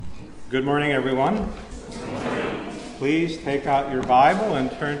Good morning, everyone. Please take out your Bible and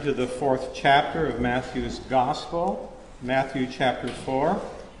turn to the 4th chapter of Matthew's Gospel, Matthew chapter 4.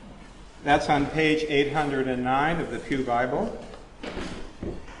 That's on page 809 of the Pew Bible.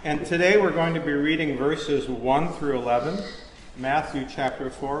 And today we're going to be reading verses 1 through 11, Matthew chapter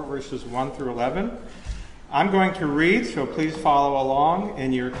 4, verses 1 through 11. I'm going to read, so please follow along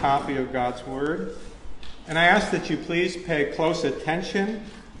in your copy of God's Word. And I ask that you please pay close attention.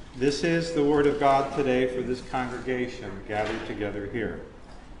 This is the Word of God today for this congregation gathered together here.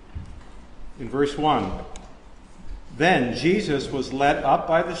 In verse 1, "Then Jesus was led up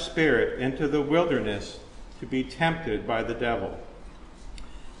by the Spirit into the wilderness to be tempted by the devil.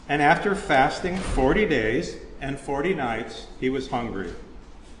 And after fasting 40 days and 40 nights, he was hungry.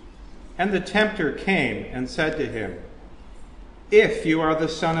 And the tempter came and said to him, 'If you are the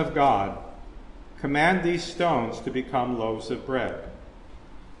Son of God, command these stones to become loaves of bread.'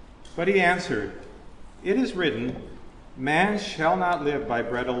 But he answered, 'It is written, man shall not live by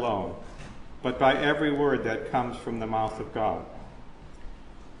bread alone, but by every word that comes from the mouth of God.'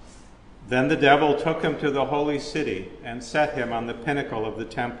 Then the devil took him to the holy city and set him on the pinnacle of the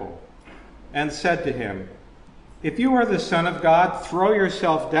temple, and said to him, 'If you are the Son of God, throw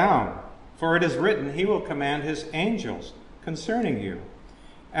yourself down, for it is written, he will command his angels concerning you,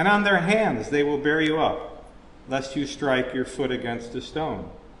 and on their hands they will bear you up, lest you strike your foot against a stone.'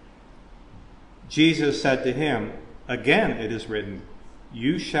 Jesus said to him, 'Again it is written,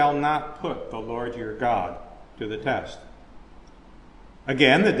 you shall not put the Lord your God to the test.'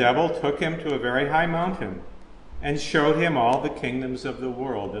 Again the devil took him to a very high mountain and showed him all the kingdoms of the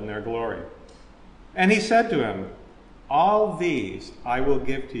world in their glory. And he said to him, 'All these I will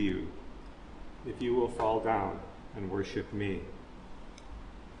give to you, if you will fall down and worship me.'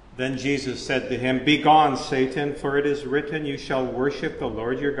 Then Jesus said to him, 'Begone, Satan, for it is written, you shall worship the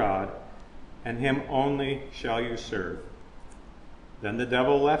Lord your God, and him only shall you serve.' Then the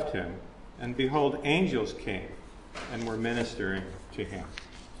devil left him, and behold, angels came and were ministering to him."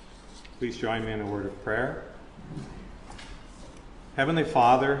 Please join me in a word of prayer. Heavenly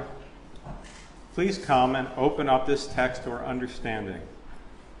Father, please come and open up this text to our understanding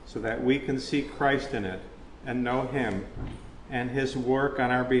so that we can see Christ in it and know him and his work on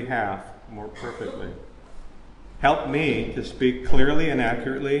our behalf more perfectly. Help me to speak clearly and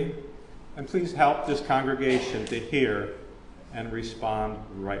accurately, and please help this congregation to hear and respond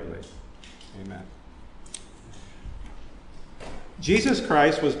rightly. Amen. Jesus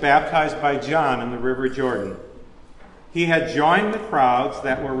Christ was baptized by John in the River Jordan. He had joined the crowds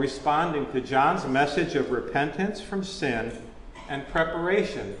that were responding to John's message of repentance from sin and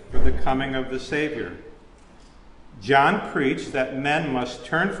preparation for the coming of the Savior. John preached that men must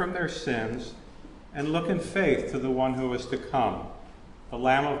turn from their sins and look in faith to the one who is to come, the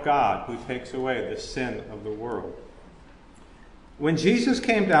Lamb of God who takes away the sin of the world. When Jesus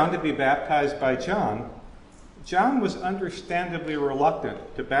came down to be baptized by John, John was understandably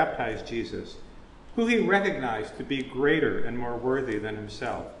reluctant to baptize Jesus, who he recognized to be greater and more worthy than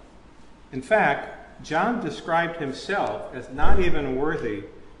himself. In fact, John described himself as not even worthy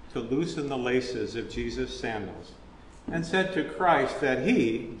to loosen the laces of Jesus' sandals, and said to Christ that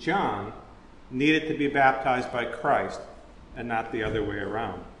he, John, needed to be baptized by Christ and not the other way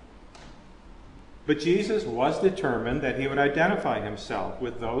around. But Jesus was determined that he would identify himself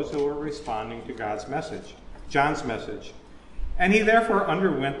with those who were responding to God's message, John's message, and he therefore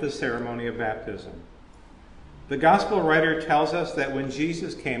underwent the ceremony of baptism. The gospel writer tells us that when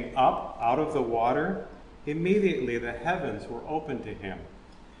Jesus came up out of the water, immediately the heavens were opened to him,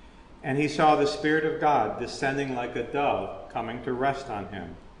 and he saw the Spirit of God descending like a dove coming to rest on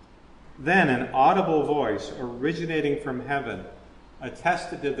him. Then an audible voice originating from heaven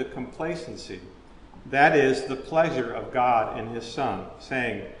attested to the complacency, that is, the pleasure of God in his Son,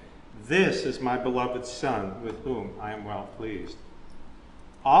 saying, "This is my beloved Son, with whom I am well pleased."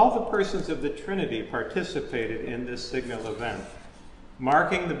 All the persons of the Trinity participated in this signal event,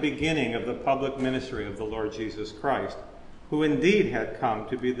 marking the beginning of the public ministry of the Lord Jesus Christ, who indeed had come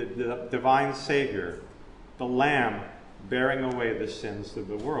to be the divine Savior, the Lamb bearing away the sins of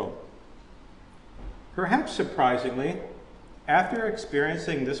the world. Perhaps surprisingly, after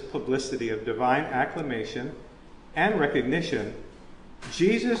experiencing this publicity of divine acclamation and recognition,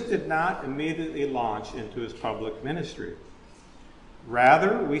 Jesus did not immediately launch into his public ministry.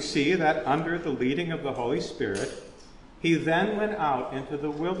 Rather, we see that under the leading of the Holy Spirit, he then went out into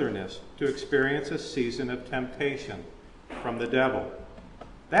the wilderness to experience a season of temptation from the devil.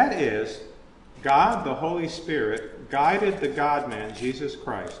 That is, God, the Holy Spirit, guided the God-man, Jesus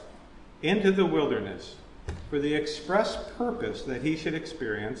Christ, into the wilderness for the express purpose that he should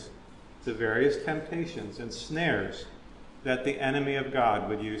experience the various temptations and snares that the enemy of God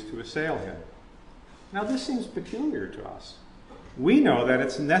would use to assail him. Now, this seems peculiar to us. We know that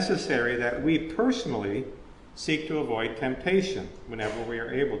it's necessary that we personally seek to avoid temptation whenever we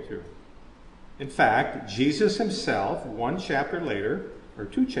are able to. In fact, Jesus himself, 1 chapter later, or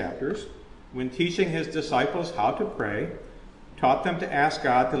 2 chapters, when teaching his disciples how to pray, taught them to ask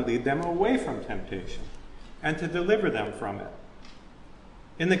God to lead them away from temptation and to deliver them from it.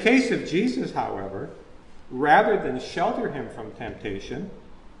 In the case of Jesus, however, rather than shelter him from temptation,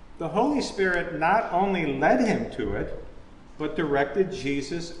 the Holy Spirit not only led him to it, but directed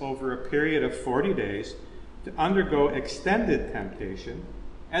Jesus over a period of 40 days to undergo extended temptation,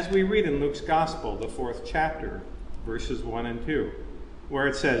 as we read in Luke's Gospel, the 4th chapter, verses 1 and 2, where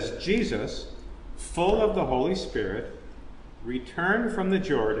it says, Jesus, full of the Holy Spirit, returned from the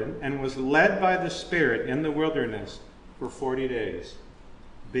Jordan and was led by the Spirit in the wilderness for 40 days,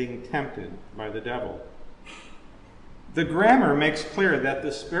 being tempted by the devil. The grammar makes clear that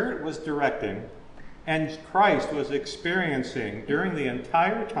the Spirit was directing and Christ was experiencing during the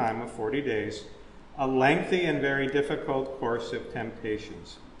entire time of 40 days a lengthy and very difficult course of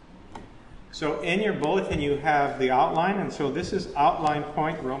temptations. So in your bulletin you have the outline, and so this is outline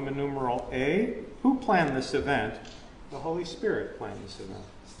point Roman numeral A. Who planned this event? The Holy Spirit planned this event.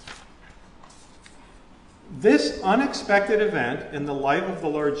 This unexpected event in the life of the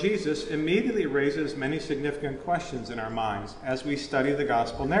Lord Jesus immediately raises many significant questions in our minds as we study the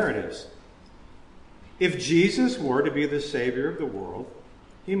gospel narratives. If Jesus were to be the Savior of the world,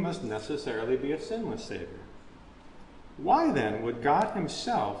 he must necessarily be a sinless Savior. Why then would God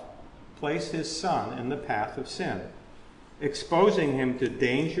himself place his Son in the path of sin, exposing him to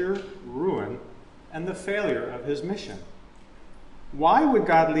danger, ruin, and the failure of his mission? Why would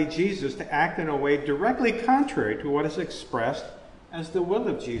God lead Jesus to act in a way directly contrary to what is expressed as the will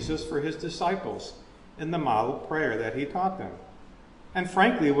of Jesus for his disciples in the model prayer that he taught them? And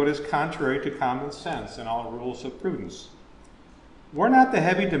frankly, what is contrary to common sense and all rules of prudence? Were not the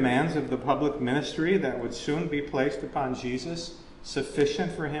heavy demands of the public ministry that would soon be placed upon Jesus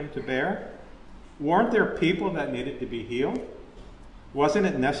sufficient for him to bear? Weren't there people that needed to be healed? Wasn't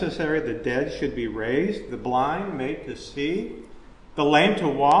it necessary the dead should be raised, the blind made to see, the lame to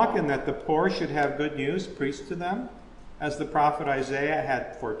walk, and that the poor should have good news preached to them, as the prophet Isaiah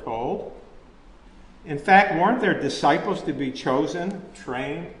had foretold? In fact, weren't there disciples to be chosen,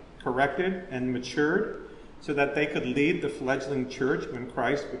 trained, corrected, and matured so that they could lead the fledgling church when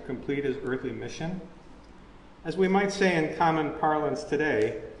Christ would complete his earthly mission? As we might say in common parlance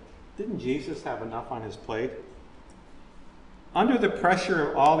today, didn't Jesus have enough on his plate? Under the pressure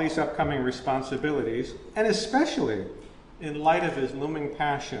of all these upcoming responsibilities, and especially in light of his looming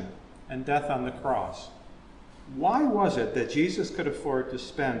passion and death on the cross, why was it that Jesus could afford to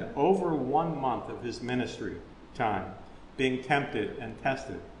spend over 1 month of his ministry time being tempted and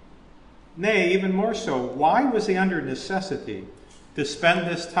tested? Nay, even more so, why was he under necessity to spend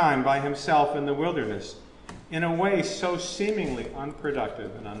this time by himself in the wilderness in a way so seemingly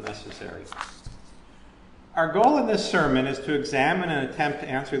unproductive and unnecessary? Our goal in this sermon is to examine and attempt to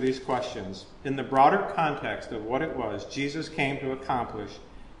answer these questions in the broader context of what it was Jesus came to accomplish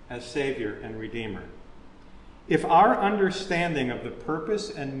as Savior and Redeemer. If our understanding of the purpose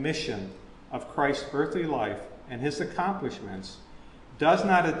and mission of Christ's earthly life and his accomplishments does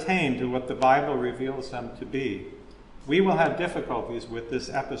not attain to what the Bible reveals them to be, we will have difficulties with this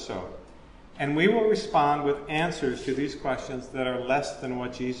episode, and we will respond with answers to these questions that are less than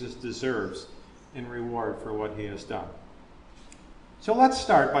what Jesus deserves in reward for what he has done. So let's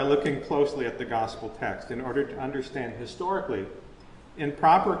start by looking closely at the gospel text in order to understand historically, in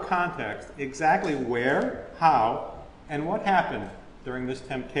proper context, exactly where, how, and what happened during this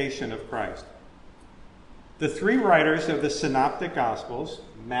temptation of Christ. The three writers of the Synoptic Gospels,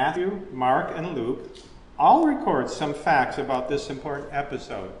 Matthew, Mark, and Luke, all record some facts about this important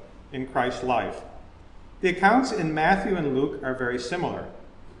episode in Christ's life. The accounts in Matthew and Luke are very similar.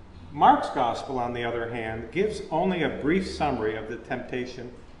 Mark's Gospel, on the other hand, gives only a brief summary of the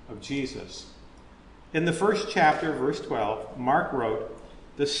temptation of Jesus. In the first chapter, verse 12, Mark wrote,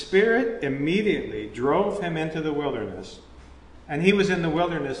 "The Spirit immediately drove him into the wilderness, and he was in the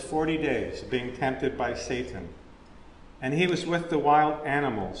wilderness 40 days, being tempted by Satan. And he was with the wild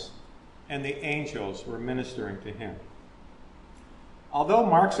animals, and the angels were ministering to him." Although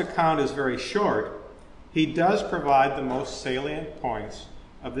Mark's account is very short, he does provide the most salient points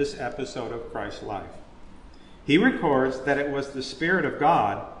of this episode of Christ's life. He records that it was the Spirit of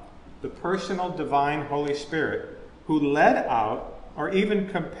God, the personal divine Holy Spirit, who led out or even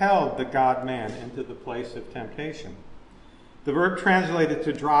compelled the God-man into the place of temptation. The verb translated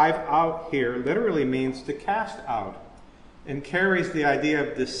to drive out here literally means to cast out and carries the idea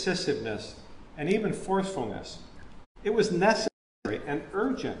of decisiveness and even forcefulness. It was necessary and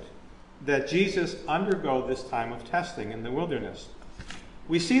urgent that Jesus undergo this time of testing in the wilderness.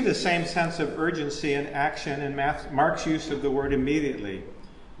 We see the same sense of urgency and action in Mark's use of the word immediately,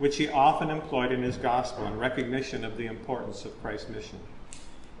 which he often employed in his gospel in recognition of the importance of Christ's mission.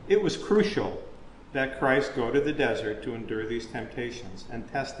 It was crucial that Christ go to the desert to endure these temptations and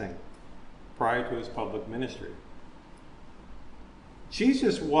testing prior to his public ministry.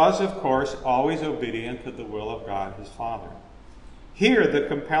 Jesus was, of course, always obedient to the will of God, his Father. Here, the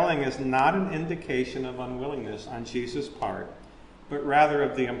compelling is not an indication of unwillingness on Jesus' part, but rather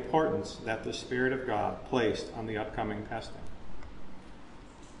of the importance that the Spirit of God placed on the upcoming testing.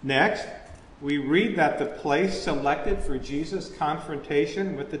 Next, we read that the place selected for Jesus'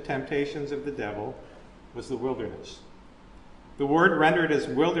 confrontation with the temptations of the devil was the wilderness. The word rendered as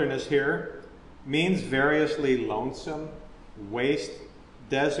wilderness here means variously lonesome, waste,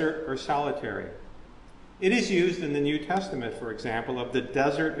 desert, or solitary. It is used in the New Testament, for example, of the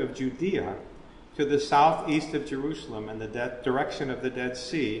desert of Judea to the southeast of Jerusalem and the direction of the Dead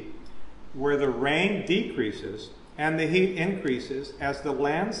Sea, where the rain decreases and the heat increases as the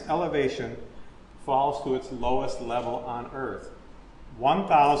land's elevation falls to its lowest level on earth,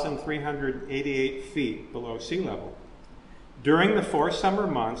 1,388 feet below sea level. During the 4 summer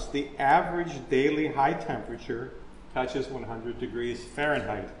months, the average daily high temperature touches 100 degrees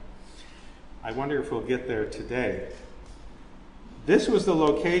Fahrenheit. I wonder if we'll get there today. This was the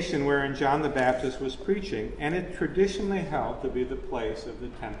location wherein John the Baptist was preaching, and it traditionally held to be the place of the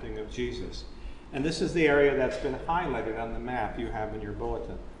tempting of Jesus. And this is the area that's been highlighted on the map you have in your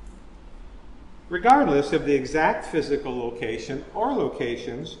bulletin. Regardless of the exact physical location or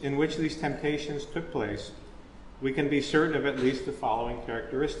locations in which these temptations took place, we can be certain of at least the following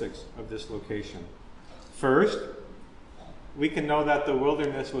characteristics of this location. First, we can know that the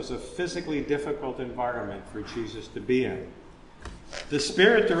wilderness was a physically difficult environment for Jesus to be in. The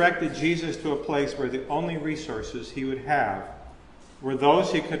Spirit directed Jesus to a place where the only resources he would have were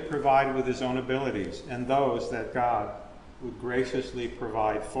those he could provide with his own abilities and those that God would graciously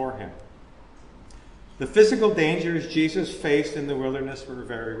provide for him. The physical dangers Jesus faced in the wilderness were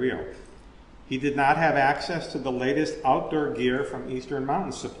very real. He did not have access to the latest outdoor gear from Eastern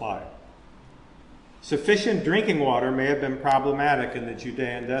Mountain Supply. Sufficient drinking water may have been problematic in the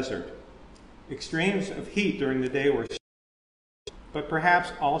Judean desert. Extremes of heat during the day were, but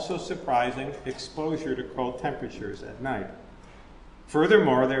perhaps also surprising exposure to cold temperatures at night.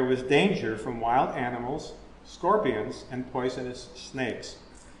 Furthermore, there was danger from wild animals, scorpions, and poisonous snakes.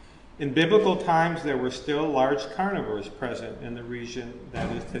 In biblical times, there were still large carnivores present in the region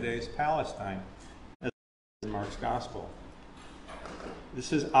that is today's Palestine, as in Mark's Gospel.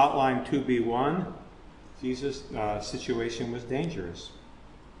 This is outline 2b1. Jesus' situation was dangerous.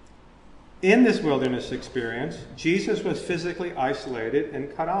 In this wilderness experience, Jesus was physically isolated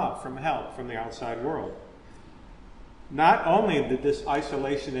and cut off from help from the outside world. Not only did this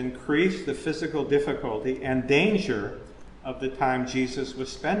isolation increase the physical difficulty and danger of the time Jesus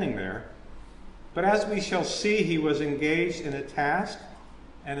was spending there, but as we shall see, he was engaged in a task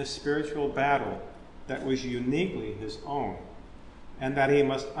and a spiritual battle that was uniquely his own, and that he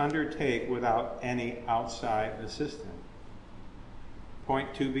must undertake without any outside assistance.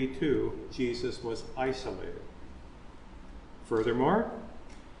 Point 2b2, Jesus was isolated. Furthermore,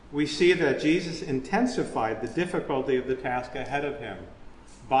 we see that Jesus intensified the difficulty of the task ahead of him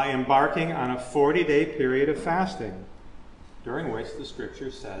by embarking on a 40-day period of fasting, during which the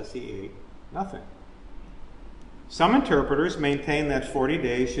scripture says he ate nothing. Some interpreters maintain that 40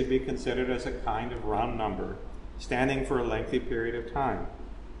 days should be considered as a kind of round number, standing for a lengthy period of time,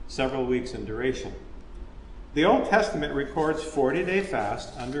 several weeks in duration. The Old Testament records 40-day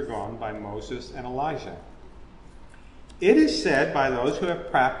fast undergone by Moses and Elijah. It is said by those who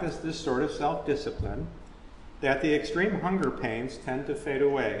have practiced this sort of self-discipline that the extreme hunger pains tend to fade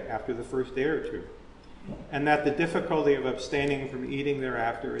away after the first day or two, and that the difficulty of abstaining from eating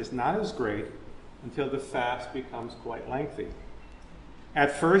thereafter is not as great until the fast becomes quite lengthy.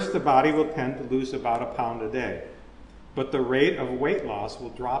 At first, the body will tend to lose about a pound a day, but the rate of weight loss will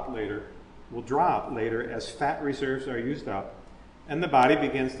drop later as fat reserves are used up and the body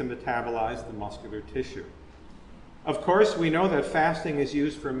begins to metabolize the muscular tissue. Of course, we know that fasting is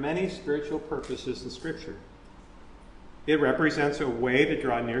used for many spiritual purposes in Scripture. It represents a way to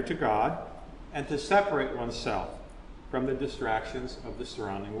draw near to God and to separate oneself from the distractions of the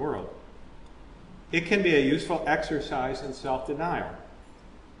surrounding world. It can be a useful exercise in self-denial.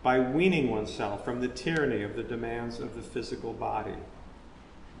 by weaning oneself from the tyranny of the demands of the physical body.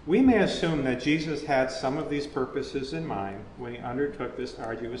 We may assume that Jesus had some of these purposes in mind when he undertook this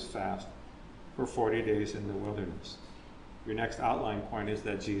arduous fast for 40 days in the wilderness. Your next outline point is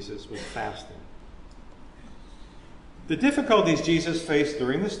that Jesus was fasting. The difficulties Jesus faced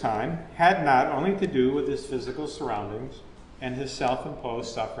during this time had not only to do with his physical surroundings and his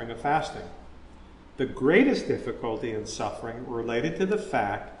self-imposed suffering of fasting. The greatest difficulty and suffering related to the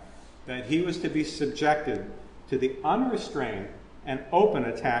fact that he was to be subjected to the unrestrained and open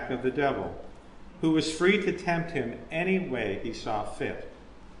attack of the devil, who was free to tempt him any way he saw fit.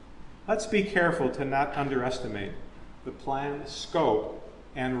 Let's be careful to not underestimate the planned scope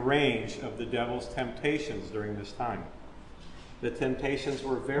and range of the devil's temptations during this time. The temptations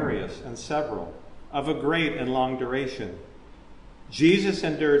were various and several, of a great and long duration. Jesus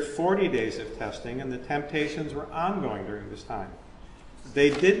endured 40 days of testing, and the temptations were ongoing during this time. They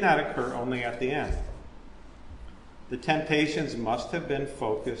did not occur only at the end. The temptations must have been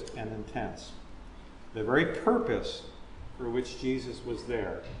focused and intense. The very purpose for which Jesus was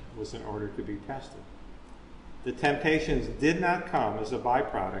there was in order to be tested. The temptations did not come as a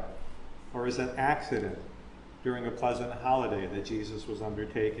byproduct or as an accident during a pleasant holiday that Jesus was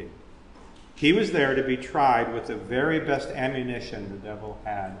undertaking. He was there to be tried with the very best ammunition the devil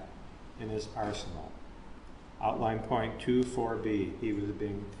had in his arsenal. Outline point 2.4b, he was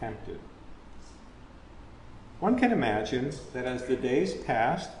being tempted. One can imagine that as the days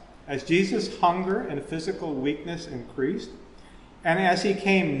passed, as Jesus' hunger and physical weakness increased, and as he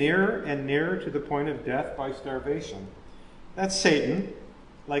came nearer and nearer to the point of death by starvation, that Satan,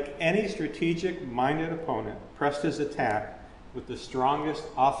 like any strategic-minded opponent, pressed his attack with the strongest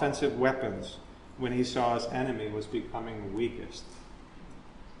offensive weapons when he saw his enemy was becoming weakest.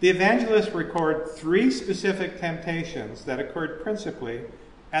 The evangelists record 3 specific temptations that occurred principally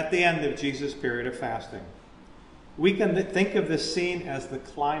at the end of Jesus' period of fasting. We can think of this scene as the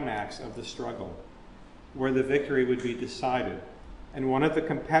climax of the struggle, where the victory would be decided, and one of the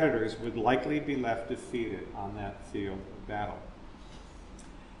competitors would likely be left defeated on that field of battle.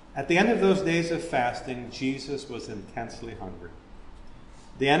 At the end of those days of fasting, Jesus was intensely hungry.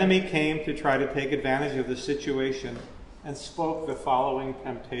 The enemy came to try to take advantage of the situation and spoke the following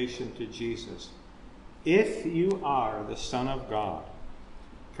temptation to Jesus. If you are the Son of God,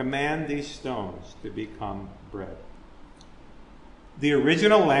 command these stones to become bread. The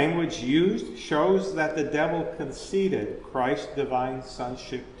original language used shows that the devil conceded Christ's divine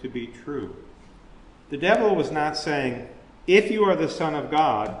sonship to be true. The devil was not saying, if you are the Son of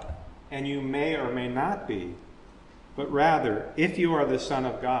God, and you may or may not be, but rather, if you are the Son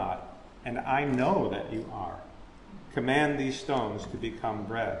of God, and I know that you are, command these stones to become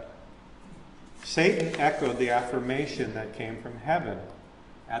bread. Satan echoed the affirmation that came from heaven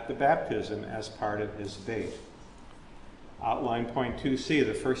at the baptism as part of his bait. Outline point 2c,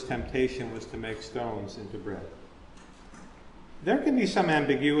 the first temptation was to make stones into bread. There can be some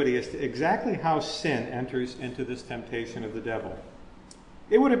ambiguity as to exactly how sin enters into this temptation of the devil.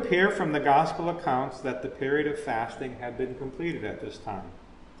 It would appear from the gospel accounts that the period of fasting had been completed at this time.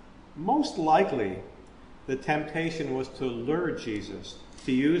 Most likely, the temptation was to lure Jesus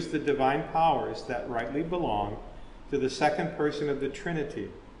to use the divine powers that rightly belong to the second person of the Trinity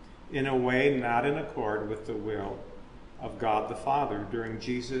in a way not in accord with the will of God the Father during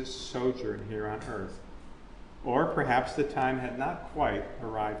Jesus' sojourn here on earth. Or perhaps the time had not quite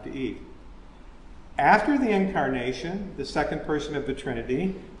arrived to eat. After the incarnation, the second person of the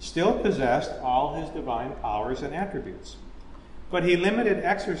Trinity still possessed all his divine powers and attributes, but he limited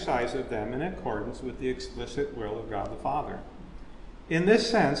exercise of them in accordance with the explicit will of God the Father. In this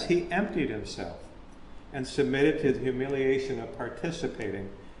sense, he emptied himself and submitted to the humiliation of participating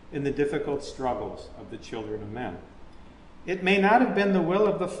in the difficult struggles of the children of men. It may not have been the will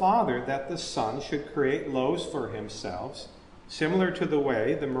of the Father that the Son should create loaves for himself, similar to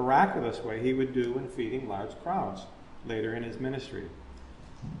the miraculous way he would do in feeding large crowds later in his ministry.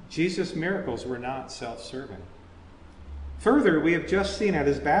 Jesus' miracles were not self-serving. Further, we have just seen at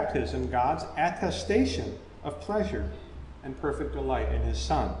his baptism God's attestation of pleasure and perfect delight in his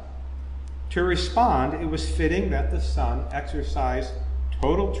Son. To respond, it was fitting that the Son exercise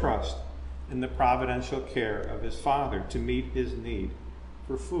total trust in the providential care of his Father to meet his need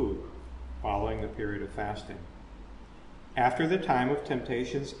for food following the period of fasting. After the time of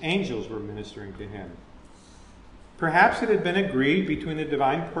temptations, angels were ministering to him. Perhaps it had been agreed between the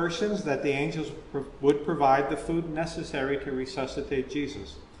divine persons that the angels would provide the food necessary to resuscitate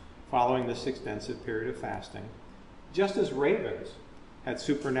Jesus following this extensive period of fasting, just as ravens had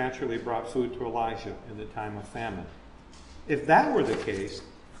supernaturally brought food to Elijah in the time of famine. If that were the case,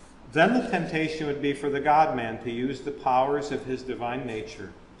 Then the temptation would be for the God-man to use the powers of his divine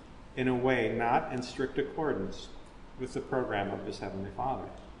nature in a way not in strict accordance with the program of his heavenly Father.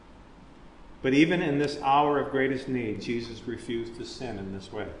 But even in this hour of greatest need, Jesus refused to sin in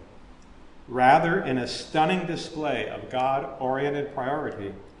this way. Rather, in a stunning display of God-oriented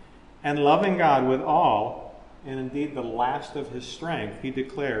priority and loving God with all, and indeed the last of his strength, he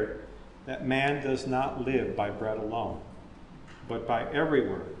declared that man does not live by bread alone, but by every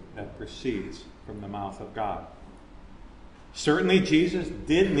word that proceeds from the mouth of God. Certainly, Jesus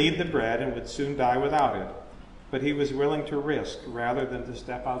did need the bread and would soon die without it, but he was willing to risk rather than to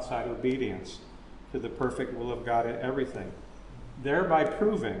step outside obedience to the perfect will of God in everything, thereby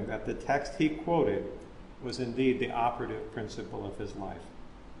proving that the text he quoted was indeed the operative principle of his life.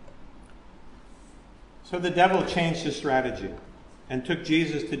 So the devil changed his strategy and took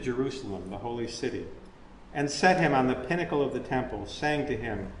Jesus to Jerusalem, the holy city, and set him on the pinnacle of the temple, saying to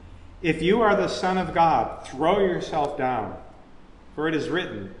him, "If you are the Son of God, throw yourself down, for it is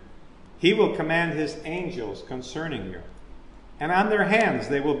written, He will command his angels concerning you, and on their hands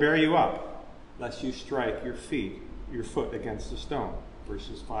they will bear you up, lest you strike your foot against a stone."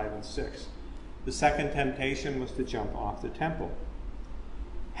 Verses 5 and 6. The second temptation was to jump off the temple.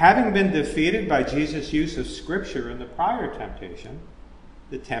 Having been defeated by Jesus' use of Scripture in the prior temptation,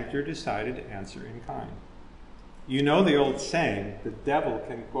 the tempter decided to answer in kind. You know the old saying, the devil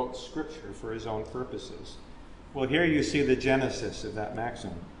can quote Scripture for his own purposes. Well, here you see the genesis of that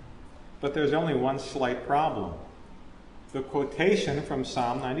maxim. But there's only one slight problem. The quotation from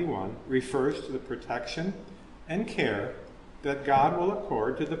Psalm 91 refers to the protection and care that God will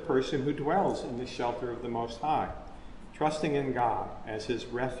accord to the person who dwells in the shelter of the Most High, trusting in God as his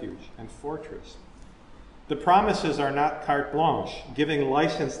refuge and fortress. The promises are not carte blanche, giving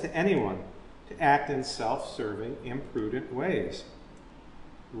license to anyone to act in self-serving, imprudent ways.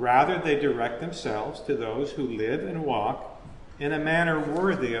 Rather, they direct themselves to those who live and walk in a manner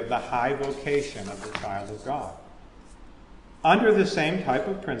worthy of the high vocation of the child of God. Under the same type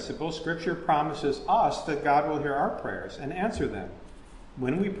of principle, Scripture promises us that God will hear our prayers and answer them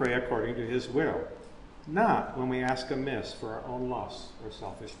when we pray according to his will, not when we ask amiss for our own lusts or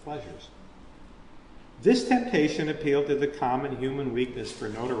selfish pleasures. This temptation appealed to the common human weakness for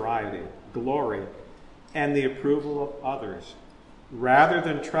notoriety, glory, and the approval of others, rather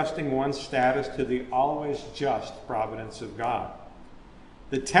than trusting one's status to the always just providence of God.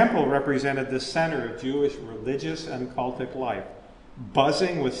 The temple represented the center of Jewish religious and cultic life,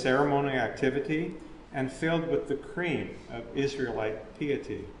 buzzing with ceremonial activity and filled with the cream of Israelite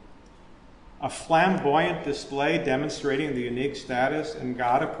piety. A flamboyant display demonstrating the unique status and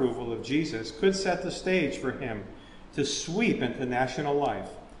God approval of Jesus could set the stage for him to sweep into national life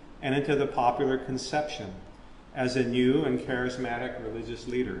and into the popular conception as a new and charismatic religious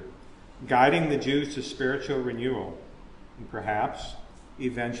leader, guiding the Jews to spiritual renewal, and perhaps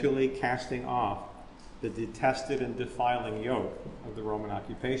eventually casting off the detested and defiling yoke of the Roman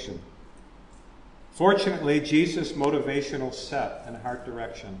occupation. Fortunately, Jesus' motivational set and heart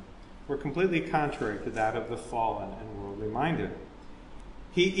direction were completely contrary to that of the fallen and worldly minded.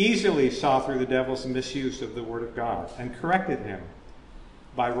 He easily saw through the devil's misuse of the Word of God and corrected him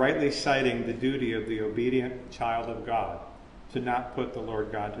by rightly citing the duty of the obedient child of God to not put the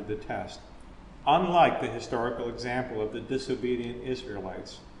Lord God to the test, unlike the historical example of the disobedient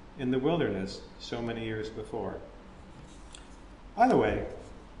Israelites in the wilderness so many years before. By the way,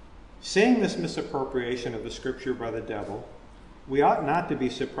 seeing this misappropriation of the Scripture by the devil, we ought not to be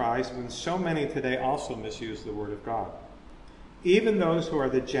surprised when so many today also misuse the Word of God. Even those who are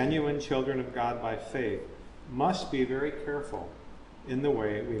the genuine children of God by faith must be very careful in the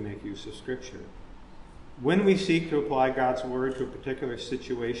way we make use of Scripture. When we seek to apply God's Word to a particular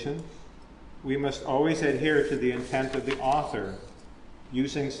situation, we must always adhere to the intent of the author,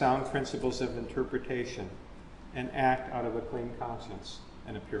 using sound principles of interpretation, and act out of a clean conscience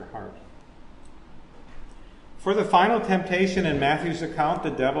and a pure heart. For the final temptation in Matthew's account, the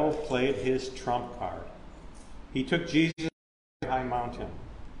devil played his trump card. He took Jesus to a high mountain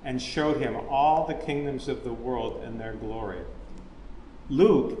and showed him all the kingdoms of the world and their glory.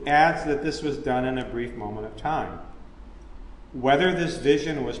 Luke adds that this was done in a brief moment of time. Whether this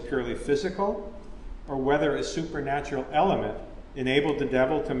vision was purely physical or whether a supernatural element enabled the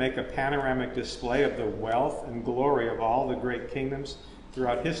devil to make a panoramic display of the wealth and glory of all the great kingdoms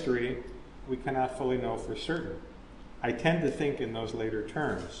throughout history, we cannot fully know for certain. I tend to think in those later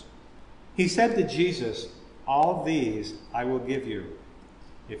terms. He said to Jesus, "All these I will give you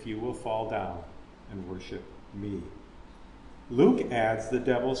if you will fall down and worship me." Luke adds the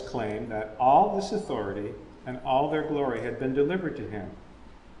devil's claim that all this authority and all their glory had been delivered to him,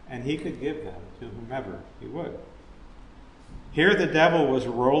 and he could give them to whomever he would. Here the devil was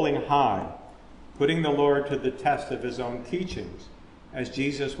rolling high, putting the Lord to the test of his own teachings, as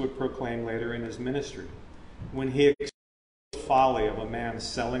Jesus would proclaim later in his ministry, when he exposed the folly of a man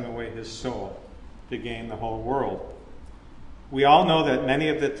selling away his soul to gain the whole world. We all know that many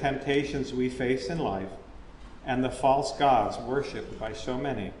of the temptations we face in life and the false gods worshipped by so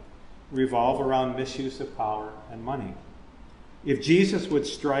many revolve around misuse of power and money. If Jesus would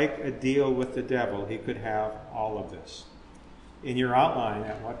strike a deal with the devil, he could have all of this. In your outline,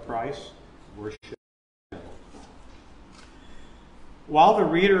 at what price? Worship. While the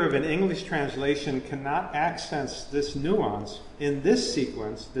reader of an English translation cannot access this nuance, in this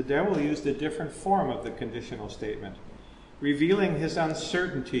sequence, the devil used a different form of the conditional statement, revealing his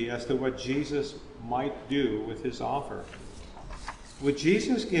uncertainty as to what Jesus might do with his offer. Would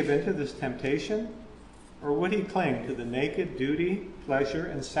Jesus give in to this temptation, or would he cling to the naked duty, pleasure,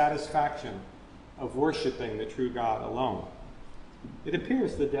 and satisfaction of worshiping the true God alone? It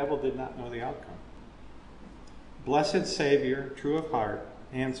appears the devil did not know the outcome. Blessed Savior, true of heart,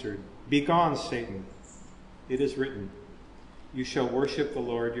 answered, "Begone, Satan. It is written, you shall worship the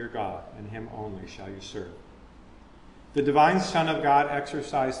Lord your God, and him only shall you serve." The divine Son of God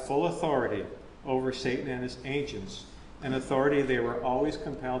exercised full authority over Satan and his agents, an authority they were always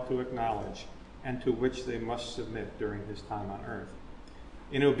compelled to acknowledge and to which they must submit during his time on earth.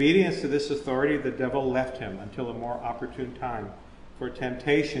 In obedience to this authority, the devil left him until a more opportune time for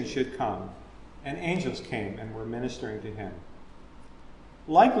temptation should come, and angels came and were ministering to him.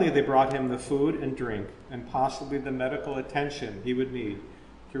 Likely they brought him the food and drink and possibly the medical attention he would need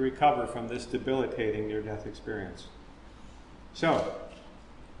to recover from this debilitating near-death experience. So,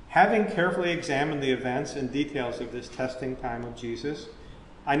 having carefully examined the events and details of this testing time of Jesus,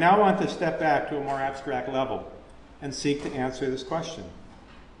 I now want to step back to a more abstract level and seek to answer this question.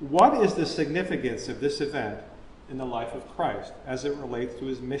 What is the significance of this event in the life of Christ as it relates to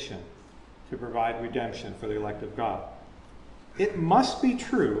his mission to provide redemption for the elect of God? It must be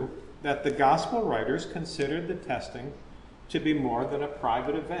true that the gospel writers considered the testing to be more than a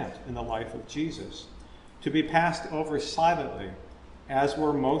private event in the life of Jesus, to be passed over silently, as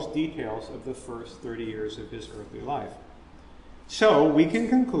were most details of the first 30 years of his earthly life. So we can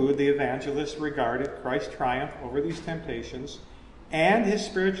conclude the evangelists regarded Christ's triumph over these temptations and his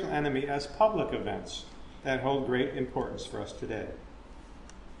spiritual enemy as public events that hold great importance for us today.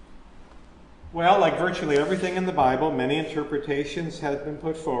 Well, like virtually everything in the Bible, many interpretations have been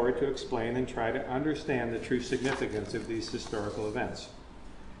put forward to explain and try to understand the true significance of these historical events.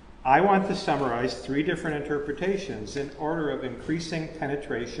 I want to summarize 3 different interpretations in order of increasing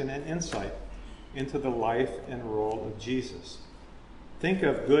penetration and insight into the life and role of Jesus. Think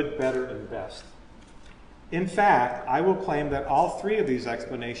of good, better, and best. In fact, I will claim that all 3 of these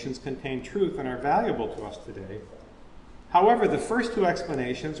explanations contain truth and are valuable to us today. However, the first 2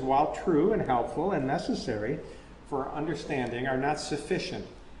 explanations, while true and helpful and necessary for our understanding, are not sufficient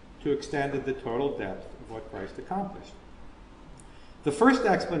to extend to the total depth of what Christ accomplished. The first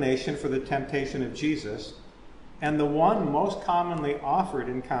explanation for the temptation of Jesus, and the one most commonly offered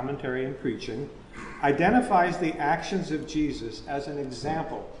in commentary and preaching, identifies the actions of Jesus as an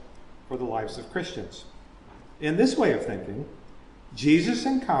example for the lives of Christians. In this way of thinking, Jesus'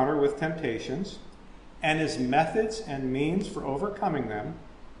 encounter with temptations and his methods and means for overcoming them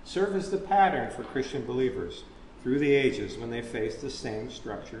serve as the pattern for Christian believers through the ages when they face the same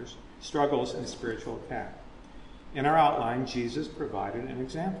struggles, and spiritual attack. In our outline, Jesus provided an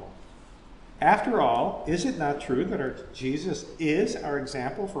example. After all, is it not true that Jesus is our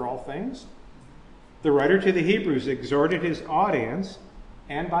example for all things? The writer to the Hebrews exhorted his audience,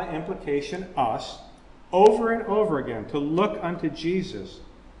 and by implication us, over and over again to look unto Jesus,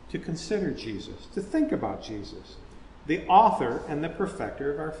 to consider Jesus, to think about Jesus, the author and the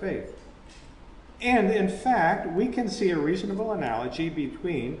perfecter of our faith. And in fact, we can see a reasonable analogy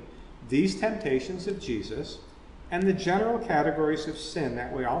between these temptations of Jesus and the general categories of sin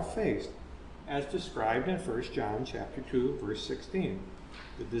that we all faced, as described in 1 John chapter 2, verse 16.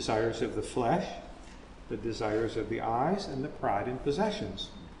 The desires of the flesh, the desires of the eyes, and the pride in possessions.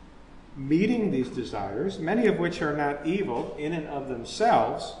 Meeting these desires, many of which are not evil in and of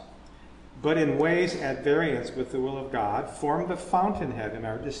themselves, but in ways at variance with the will of God, form the fountainhead in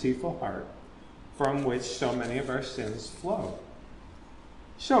our deceitful heart, from which so many of our sins flow.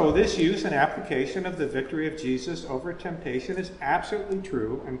 So this use and application of the victory of Jesus over temptation is absolutely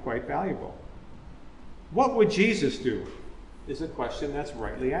true and quite valuable. What would Jesus do is a question that's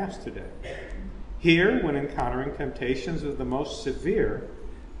rightly asked today. Here, when encountering temptations of the most severe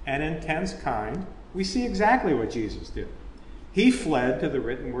and intense kind, we see exactly what Jesus did. He fled to the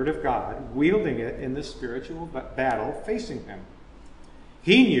written word of God, wielding it in the spiritual battle facing him.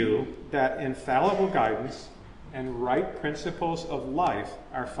 He knew that infallible guidance and right principles of life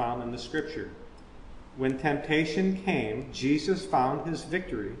are found in the Scripture. When temptation came, Jesus found his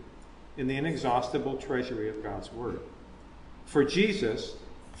victory in the inexhaustible treasury of God's Word. For Jesus,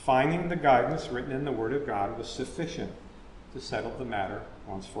 finding the guidance written in the Word of God was sufficient to settle the matter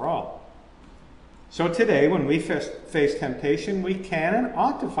once for all. So today, when we face temptation, we can and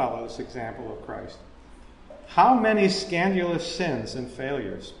ought to follow this example of Christ. How many scandalous sins and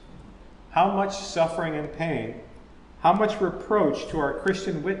failures, how much suffering and pain, how much reproach to our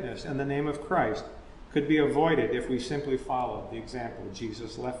Christian witness in the name of Christ could be avoided if we simply followed the example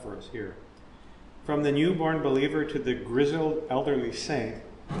Jesus left for us here. From the newborn believer to the grizzled elderly saint,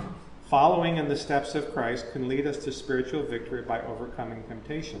 following in the steps of Christ can lead us to spiritual victory by overcoming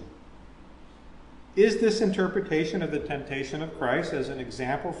temptation. Is this interpretation of the temptation of Christ as an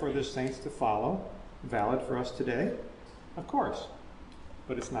example for the saints to follow valid for us today? Of course,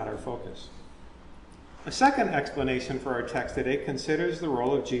 but it's not our focus. A second explanation for our text today considers the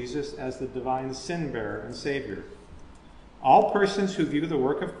role of Jesus as the divine sin bearer and Savior. All persons who view the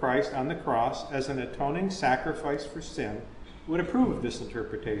work of Christ on the cross as an atoning sacrifice for sin would approve of this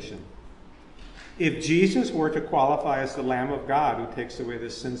interpretation. If Jesus were to qualify as the Lamb of God who takes away the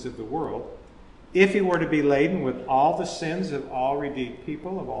sins of the world, if he were to be laden with all the sins of all redeemed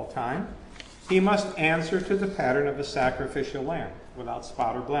people of all time, he must answer to the pattern of a sacrificial lamb without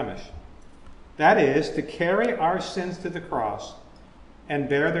spot or blemish. That is, to carry our sins to the cross and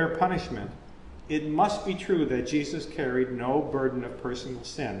bear their punishment, it must be true that Jesus carried no burden of personal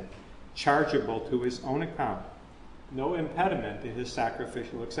sin chargeable to his own account, no impediment to his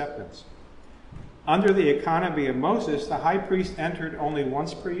sacrificial acceptance. Under the economy of Moses, the high priest entered only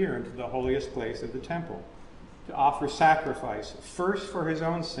once per year into the holiest place of the temple to offer sacrifice, first for his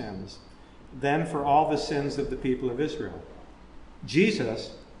own sins, then for all the sins of the people of Israel.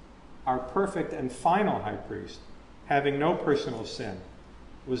 Jesus, our perfect and final high priest, having no personal sin,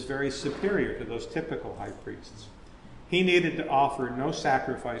 was very superior to those typical high priests. He needed to offer no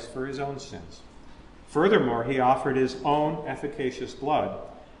sacrifice for his own sins. Furthermore, he offered his own efficacious blood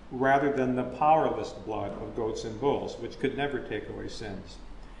rather than the powerless blood of goats and bulls, which could never take away sins.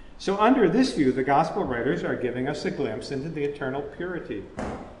 So under this view, the gospel writers are giving us a glimpse into the eternal purity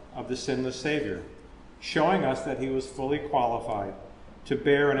of the sinless Savior, showing us that he was fully qualified to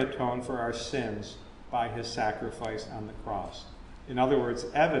bear and atone for our sins by his sacrifice on the cross. In other words,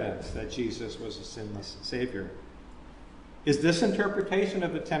 evidence that Jesus was a sinless Savior. Is this interpretation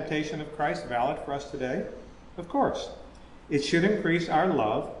of the temptation of Christ valid for us today? Of course. It should increase our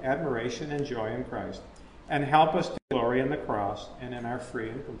love, admiration, and joy in Christ, and help us to glory in the cross and in our free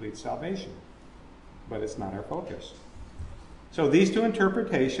and complete salvation. But it's not our focus. So these two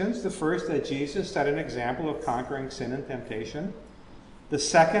interpretations, the first that Jesus set an example of conquering sin and temptation, the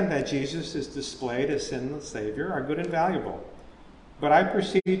second that Jesus is displayed as sinless Savior, are good and valuable. But I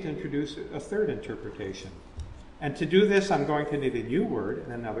proceed to introduce a third interpretation. And to do this, I'm going to need a new word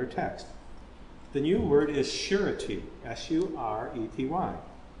in another text. The new word is surety, S-U-R-E-T-Y.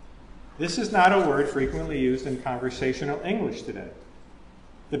 This is not a word frequently used in conversational English today.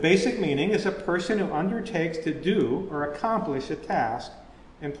 The basic meaning is a person who undertakes to do or accomplish a task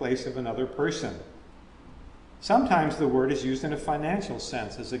in place of another person. Sometimes the word is used in a financial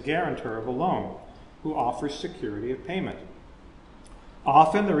sense as a guarantor of a loan who offers security of payment.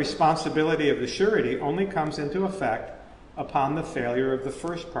 Often the responsibility of the surety only comes into effect upon the failure of the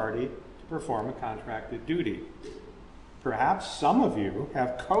first party to perform a contracted duty. Perhaps some of you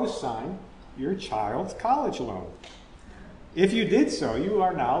have co-signed your child's college loan. If you did so, you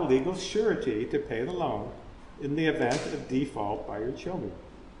are now legal surety to pay the loan in the event of default by your children.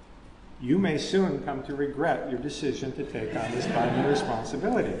 You may soon come to regret your decision to take on this binding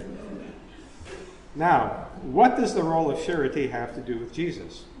responsibility. Now, what does the role of surety have to do with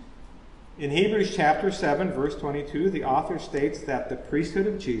Jesus? In Hebrews chapter 7, verse 22, the author states that the priesthood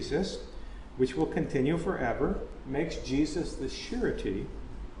of Jesus, which will continue forever, makes Jesus the surety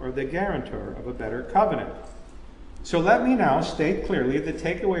or the guarantor of a better covenant. So let me now state clearly the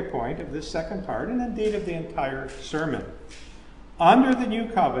takeaway point of this second part, and indeed of the entire sermon. Under the new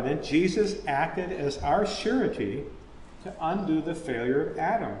covenant, Jesus acted as our surety to undo the failure of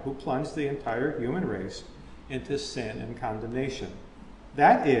Adam, who plunged the entire human race into sin and condemnation.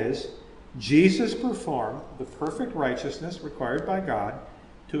 That is, Jesus performed the perfect righteousness required by God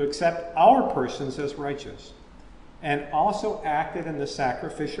to accept our persons as righteous, and also acted in the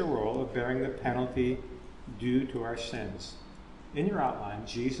sacrificial role of bearing the penalty due to our sins. In your outline,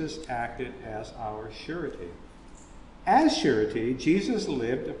 Jesus acted as our surety. As surety, Jesus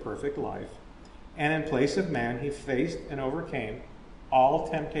lived a perfect life, and in place of man, he faced and overcame all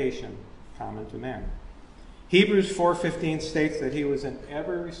temptation common to man. Hebrews 4:15 states that he was in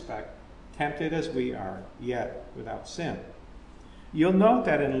every respect tempted as we are, yet without sin. You'll note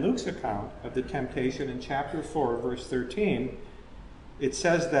that in Luke's account of the temptation in chapter 4, verse 13, it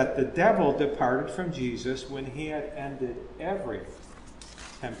says that the devil departed from Jesus when he had ended every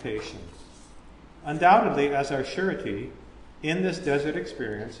temptation. Undoubtedly, as our surety, in this desert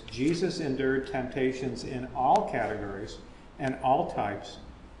experience, Jesus endured temptations in all categories and all types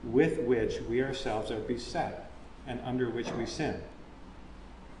with which we ourselves are beset and under which we sin.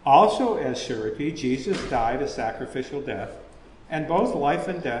 Also, as surety, Jesus died a sacrificial death, and both life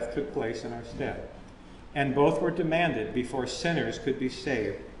and death took place in our stead. And both were demanded before sinners could be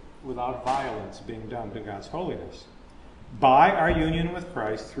saved without violence being done to God's holiness. By our union with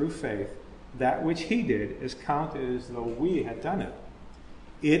Christ through faith, that which he did is counted as though we had done it.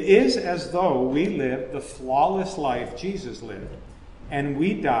 It is as though we lived the flawless life Jesus lived, and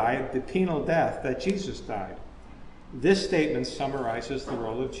we died the penal death that Jesus died. This statement summarizes the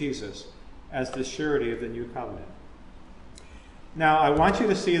role of Jesus as the surety of the new covenant. Now, I want you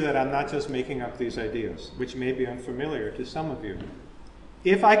to see that I'm not just making up these ideas, which may be unfamiliar to some of you.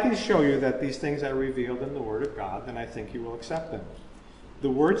 If I can show you that these things are revealed in the Word of God, then I think you will accept them. The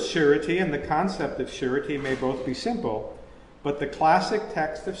word surety and the concept of surety may both be simple, but the classic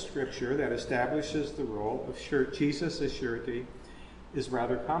text of Scripture that establishes the role of Jesus as surety is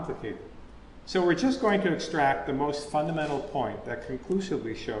rather complicated. So we're just going to extract the most fundamental point that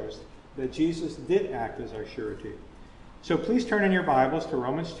conclusively shows that Jesus did act as our surety. So please turn in your Bibles to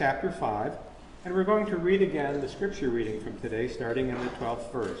Romans chapter 5, and we're going to read again the scripture reading from today, starting in the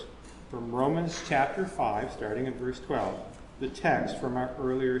 12th verse. From Romans chapter 5, starting in verse 12, the text from our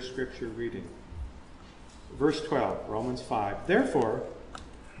earlier scripture reading. Verse 12, Romans 5. Therefore,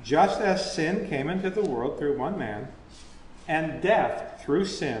 just as sin came into the world through one man, and death through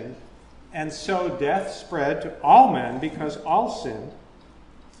sin, and so death spread to all men because all sinned.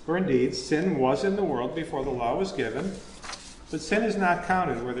 For indeed, sin was in the world before the law was given, but sin is not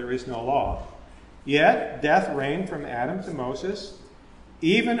counted where there is no law. Yet death reigned from Adam to Moses,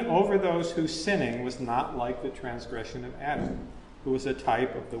 even over those whose sinning was not like the transgression of Adam, who was a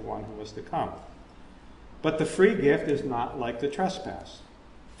type of the one who was to come. But the free gift is not like the trespass.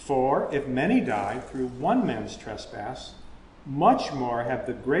 For if many died through one man's trespass, much more have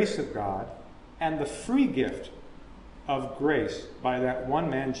the grace of God and the free gift of grace by that one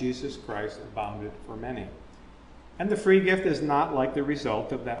man, Jesus Christ, abounded for many. And the free gift is not like the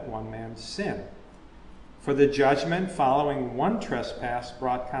result of that one man's sin. For the judgment following one trespass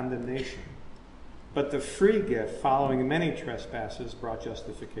brought condemnation, but the free gift following many trespasses brought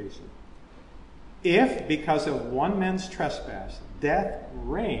justification. If, because of one man's trespass, death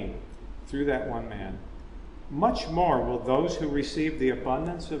reigned through that one man, much more will those who receive the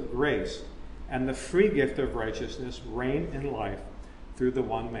abundance of grace and the free gift of righteousness reign in life through the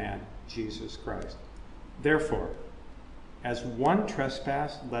one man, Jesus Christ. Therefore, as one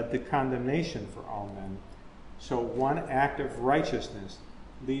trespass led to condemnation for all men, so one act of righteousness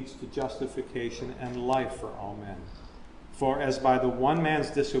leads to justification and life for all men. For as by the one man's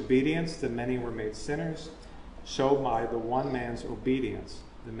disobedience the many were made sinners, so by the one man's obedience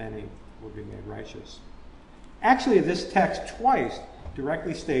the many will be made righteous. Actually, this text twice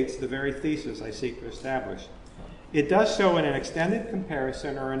directly states the very thesis I seek to establish. It does so in an extended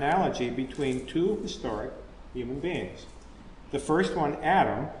comparison or analogy between two historic human beings. The first one,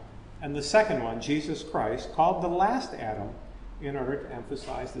 Adam, and the second one, Jesus Christ, called the last Adam in order to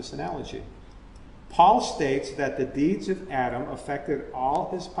emphasize this analogy. Paul states that the deeds of Adam affected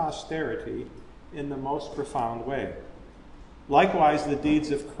all his posterity in the most profound way. Likewise, the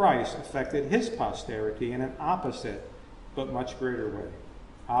deeds of Christ affected his posterity in an opposite but much greater way.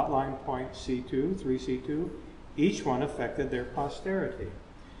 Outline point C2, 3C2, each one affected their posterity.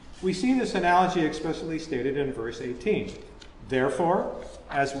 We see this analogy explicitly stated in verse 18. Therefore,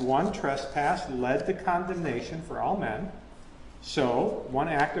 as one trespass led to condemnation for all men, so one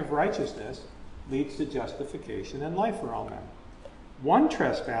act of righteousness leads to justification and life for all men. One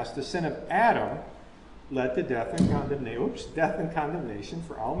trespass, the sin of Adam, led to death and condemnation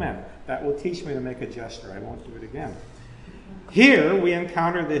for all men. That will teach me to make a gesture. I won't do it again. Here we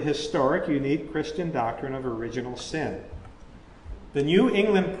encounter the historic, unique Christian doctrine of original sin. The New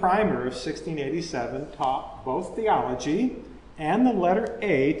England Primer of 1687 taught both theology and the letter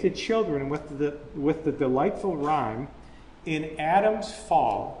A to children with the delightful rhyme, "In Adam's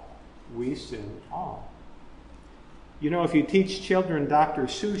fall, we sinned all." You know, if you teach children Dr.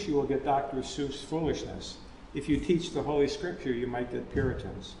 Seuss, you will get Dr. Seuss foolishness. If you teach the Holy Scripture, you might get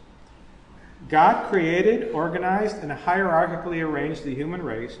Puritans. God created, organized, and hierarchically arranged the human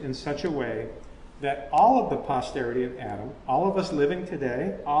race in such a way that all of the posterity of Adam, all of us living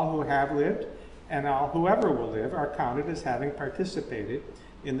today, all who have lived, and all whoever will live, are counted as having participated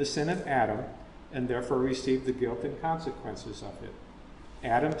in the sin of Adam and therefore received the guilt and consequences of it.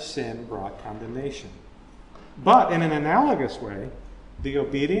 Adam's sin brought condemnation. But in an analogous way, the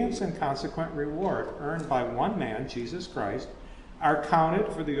obedience and consequent reward earned by one man, Jesus Christ, are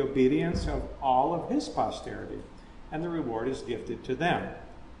counted for the obedience of all of his posterity, and the reward is gifted to them.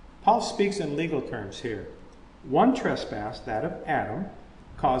 Paul speaks in legal terms here. One trespass, that of Adam,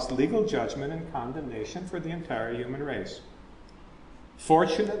 caused legal judgment and condemnation for the entire human race.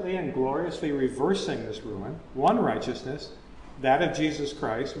 Fortunately and gloriously reversing this ruin, one righteousness, that of Jesus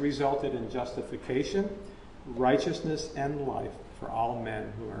Christ, resulted in justification, righteousness, and life for all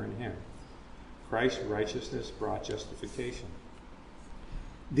men who are in him. Christ's righteousness brought justification.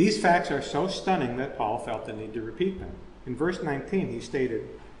 These facts are so stunning that Paul felt the need to repeat them. In verse 19, he stated,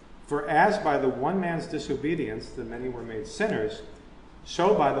 "For as by the one man's disobedience the many were made sinners,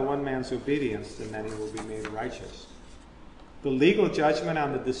 so by the one man's obedience the many will be made righteous." The legal judgment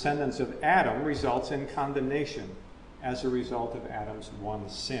on the descendants of Adam results in condemnation as a result of Adam's one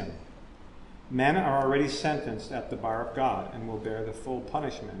sin. Men are already sentenced at the bar of God and will bear the full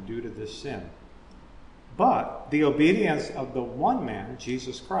punishment due to this sin. But the obedience of the one man,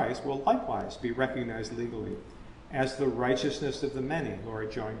 Jesus Christ, will likewise be recognized legally as the righteousness of the many who are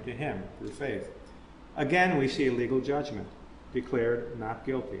joined to him through faith. Again, we see a legal judgment, declared not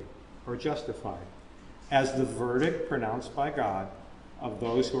guilty or justified, as the verdict pronounced by God of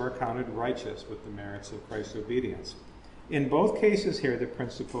those who are counted righteous with the merits of Christ's obedience. In both cases here, the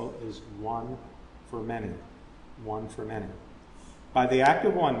principle is one for many. One for many. By the act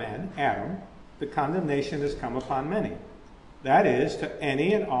of one man, Adam, the condemnation has come upon many. That is, to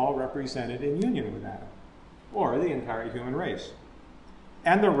any and all represented in union with Adam, or the entire human race.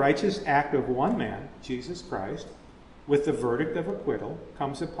 And the righteous act of one man, Jesus Christ, with the verdict of acquittal,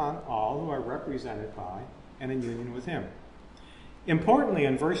 comes upon all who are represented by and in union with him. Importantly,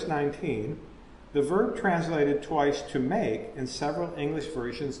 in verse 19, the verb translated twice to make in several English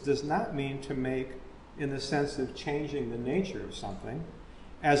versions does not mean to make in the sense of changing the nature of something,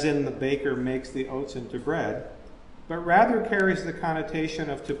 as in the baker makes the oats into bread, but rather carries the connotation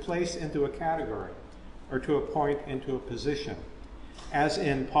of to place into a category or to appoint into a position, as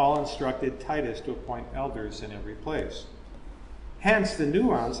in Paul instructed Titus to appoint elders in every place. Hence, the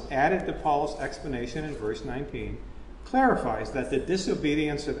nuance added to Paul's explanation in verse 19 clarifies that the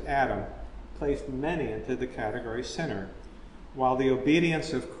disobedience of Adam placed many into the category sinner, while the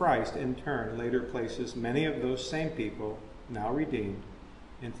obedience of Christ in turn later places many of those same people, now redeemed,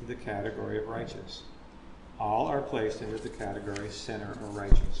 into the category of righteous. All are placed into the category sinner or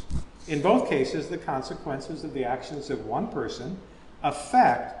righteous. In both cases, the consequences of the actions of one person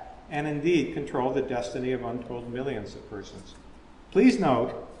affect and indeed control the destiny of untold millions of persons. Please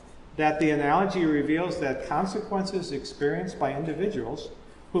note that the analogy reveals that consequences experienced by individuals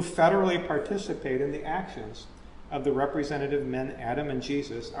who federally participate in the actions of the representative men Adam and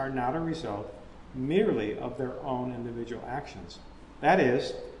Jesus are not a result merely of their own individual actions. That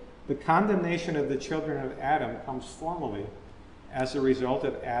is, the condemnation of the children of Adam comes formally as a result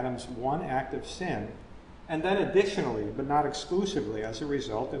of Adam's one act of sin, and then additionally, but not exclusively, as a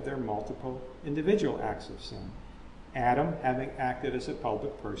result of their multiple individual acts of sin, Adam having acted as a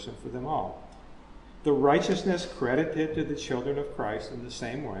public person for them all. The righteousness credited to the children of Christ in the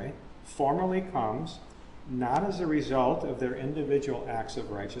same way formally comes not as a result of their individual acts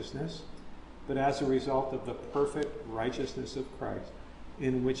of righteousness, but as a result of the perfect righteousness of Christ,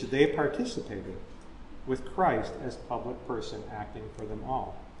 in which they participated, with Christ as public person acting for them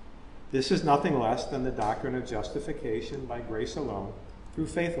all. This is nothing less than the doctrine of justification by grace alone, through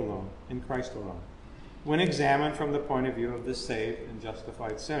faith alone, in Christ alone, when examined from the point of view of the saved and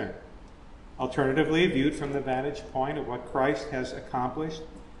justified sinner. Alternatively, viewed from the vantage point of what Christ has accomplished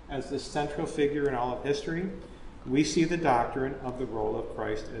as the central figure in all of history, we see the doctrine of the role of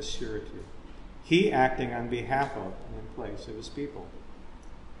Christ as surety, he acting on behalf of and in place of his people.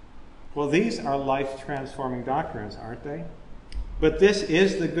 Well, these are life-transforming doctrines, aren't they? But this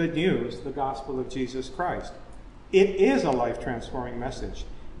is the good news, the gospel of Jesus Christ. It is a life-transforming message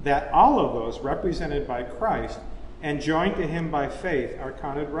that all of those represented by Christ and joined to him by faith are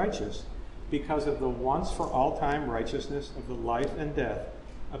counted righteous because of the once-for-all-time righteousness of the life and death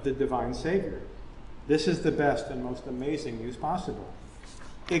of the divine Savior. This is the best and most amazing news possible.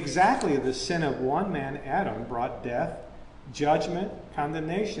 Exactly the sin of one man, Adam, brought death judgment,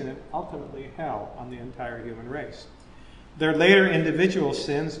 condemnation, and ultimately hell on the entire human race. Their later individual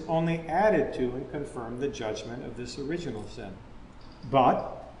sins only added to and confirmed the judgment of this original sin.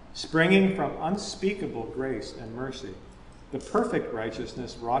 But, springing from unspeakable grace and mercy, the perfect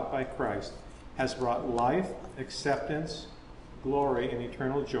righteousness wrought by Christ has brought life, acceptance, glory, and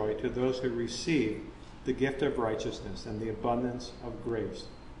eternal joy to those who receive the gift of righteousness and the abundance of grace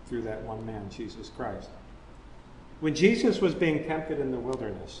through that one man, Jesus Christ. When Jesus was being tempted in the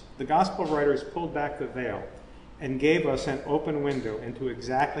wilderness, the gospel writers pulled back the veil and gave us an open window into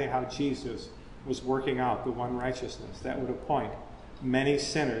exactly how Jesus was working out the one righteousness that would appoint many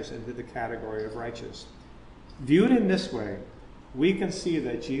sinners into the category of righteous. Viewed in this way, we can see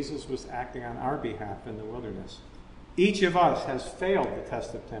that Jesus was acting on our behalf in the wilderness. Each of us has failed the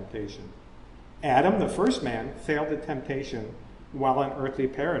test of temptation. Adam, the first man, failed the temptation while in earthly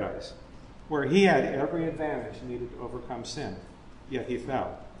paradise, where he had every advantage needed to overcome sin, yet he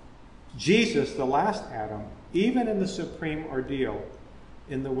fell. Jesus, the last Adam, even in the supreme ordeal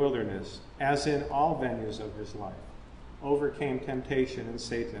in the wilderness, as in all venues of his life, overcame temptation and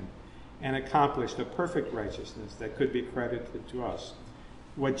Satan and accomplished a perfect righteousness that could be credited to us.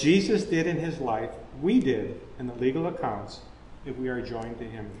 What Jesus did in his life, we did in the legal accounts if we are joined to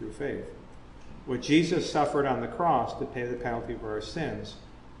him through faith. What Jesus suffered on the cross to pay the penalty for our sins,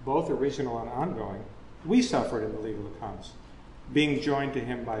 both original and ongoing, we suffered in the legal accounts, being joined to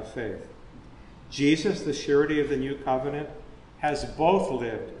him by faith. Jesus, the surety of the new covenant, has both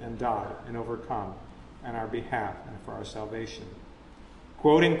lived and died and overcome on our behalf and for our salvation.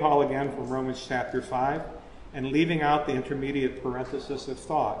 Quoting Paul again from Romans chapter 5, and leaving out the intermediate parenthesis of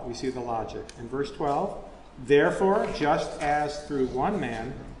thought, we see the logic. In verse 12, therefore, just as through one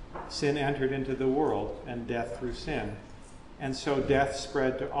man sin entered into the world, and death through sin, and so death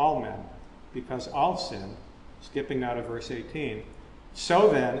spread to all men, because all sin, skipping now to verse 18, so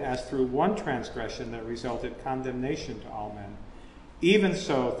then, as through one transgression there resulted condemnation to all men, even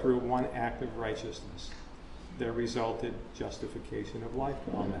so through one act of righteousness there resulted justification of life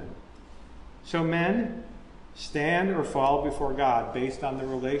to all men. So men stand or fall before God based on the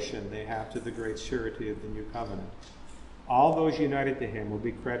relation they have to the great surety of the new covenant. All those united to him will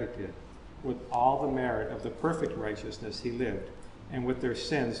be credited with all the merit of the perfect righteousness he lived, and with their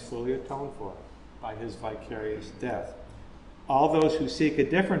sins fully atoned for by his vicarious death. All those who seek a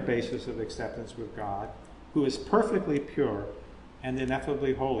different basis of acceptance with God, who is perfectly pure and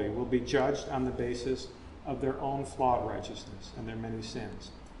ineffably holy, will be judged on the basis of their own flawed righteousness and their many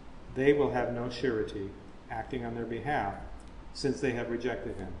sins. They will have no surety acting on their behalf, since they have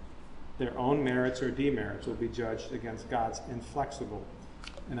rejected him. Their own merits or demerits will be judged against God's inflexible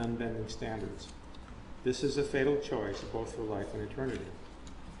and unbending standards. This is a fatal choice, both for life and eternity.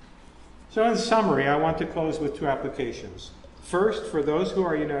 So in summary, I want to close with two applications. First, for those who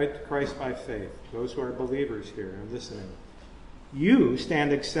are united to Christ by faith, those who are believers here and listening, you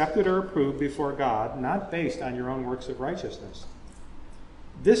stand accepted or approved before God, not based on your own works of righteousness.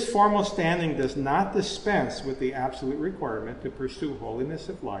 This formal standing does not dispense with the absolute requirement to pursue holiness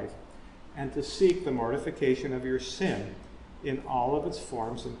of life and to seek the mortification of your sin in all of its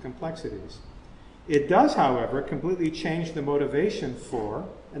forms and complexities. It does, however, completely change the motivation for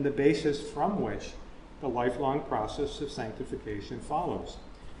and the basis from which the lifelong process of sanctification follows.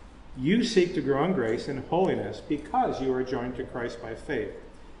 You seek to grow in grace and holiness because you are joined to Christ by faith,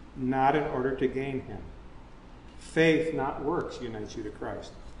 not in order to gain him. Faith, not works, unites you to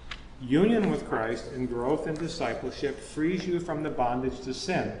Christ. Union with Christ and growth in discipleship frees you from the bondage to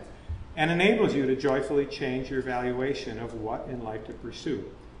sin and enables you to joyfully change your valuation of what in life to pursue,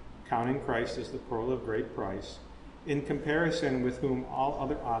 counting Christ as the pearl of great price, in comparison with whom all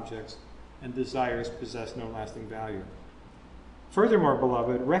other objects and desires possess no lasting value. Furthermore,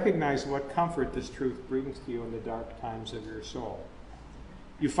 beloved, recognize what comfort this truth brings to you in the dark times of your soul.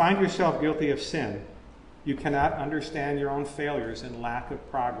 You find yourself guilty of sin. You cannot understand your own failures and lack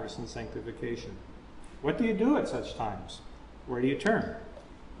of progress in sanctification. What do you do at such times? Where do you turn?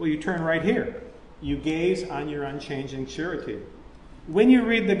 Well, you turn right here. You gaze on your unchanging surety. When you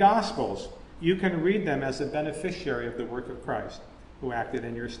read the Gospels, you can read them as a beneficiary of the work of Christ, who acted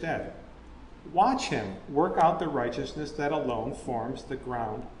in your stead. Watch him work out the righteousness that alone forms the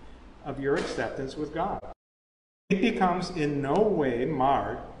ground of your acceptance with God. It becomes in no way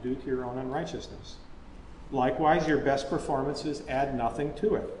marred due to your own unrighteousness. Likewise, your best performances add nothing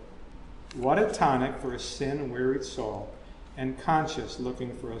to it. What a tonic for a sin-wearied soul and conscience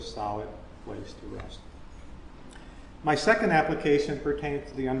looking for a solid place to rest. My second application pertains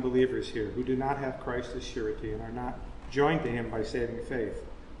to the unbelievers here who do not have Christ as surety and are not joined to him by saving faith.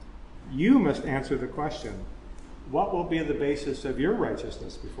 You must answer the question, what will be the basis of your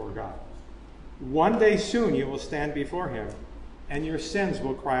righteousness before God? One day soon you will stand before him, and your sins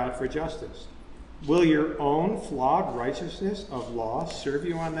will cry out for justice. Will your own flawed righteousness of law serve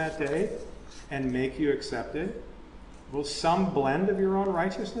you on that day and make you accepted? Will some blend of your own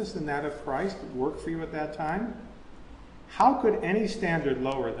righteousness and that of Christ work for you at that time? How could any standard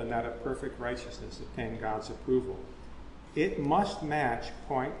lower than that of perfect righteousness obtain God's approval? It must match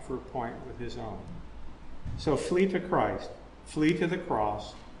point for point with his own. So flee to Christ, flee to the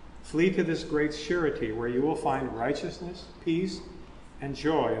cross, flee to this great surety where you will find righteousness, peace, and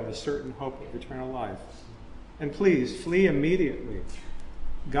joy in the certain hope of eternal life. And please, flee immediately.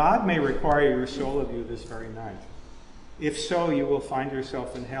 God may require your soul of you this very night. If so, you will find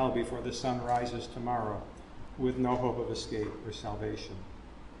yourself in hell before the sun rises tomorrow, with no hope of escape or salvation.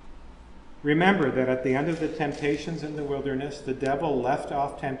 Remember that at the end of the temptations in the wilderness, the devil left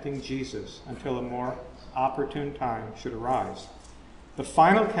off tempting Jesus until a more opportune time should arise. The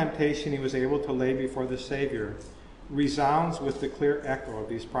final temptation he was able to lay before the Savior resounds with the clear echo of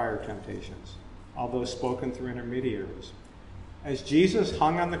these prior temptations, although spoken through intermediaries. As Jesus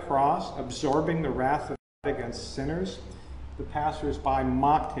hung on the cross, absorbing the wrath of God against sinners, the passers-by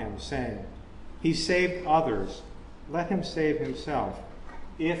mocked him, saying, "He saved others. Let him save himself,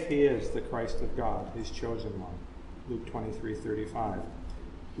 if he is the Christ of God, his chosen one." Luke 23:35.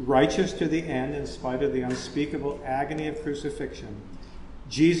 Righteous to the end in spite of the unspeakable agony of crucifixion,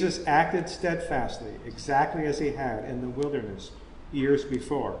 Jesus acted steadfastly, exactly as he had in the wilderness years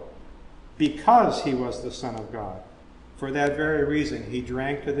before, because he was the Son of God. For that very reason, he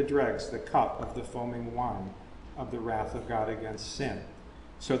drank to the dregs the cup of the foaming wine of the wrath of God against sin,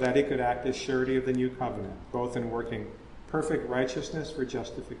 so that he could act as surety of the new covenant, both in working perfect righteousness for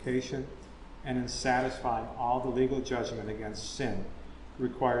justification and in satisfying all the legal judgment against sin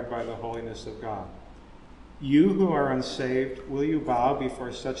required by the holiness of God. You who are unsaved, will you bow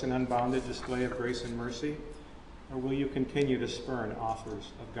before such an unbounded display of grace and mercy, or will you continue to spurn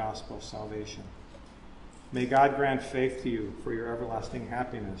offers of gospel salvation? May God grant faith to you for your everlasting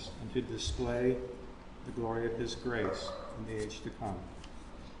happiness and to display the glory of his grace in the age to come.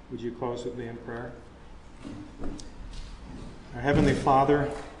 Would you close with me in prayer? Our Heavenly Father,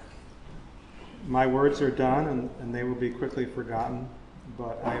 my words are done and they will be quickly forgotten,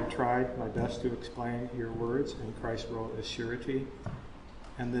 but I have tried my best to explain your words in Christ's role as surety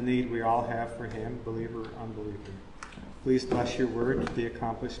and the need we all have for him, believer or unbeliever. Please bless your word to the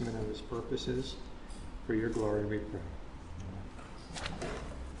accomplishment of his purposes. For your glory we pray.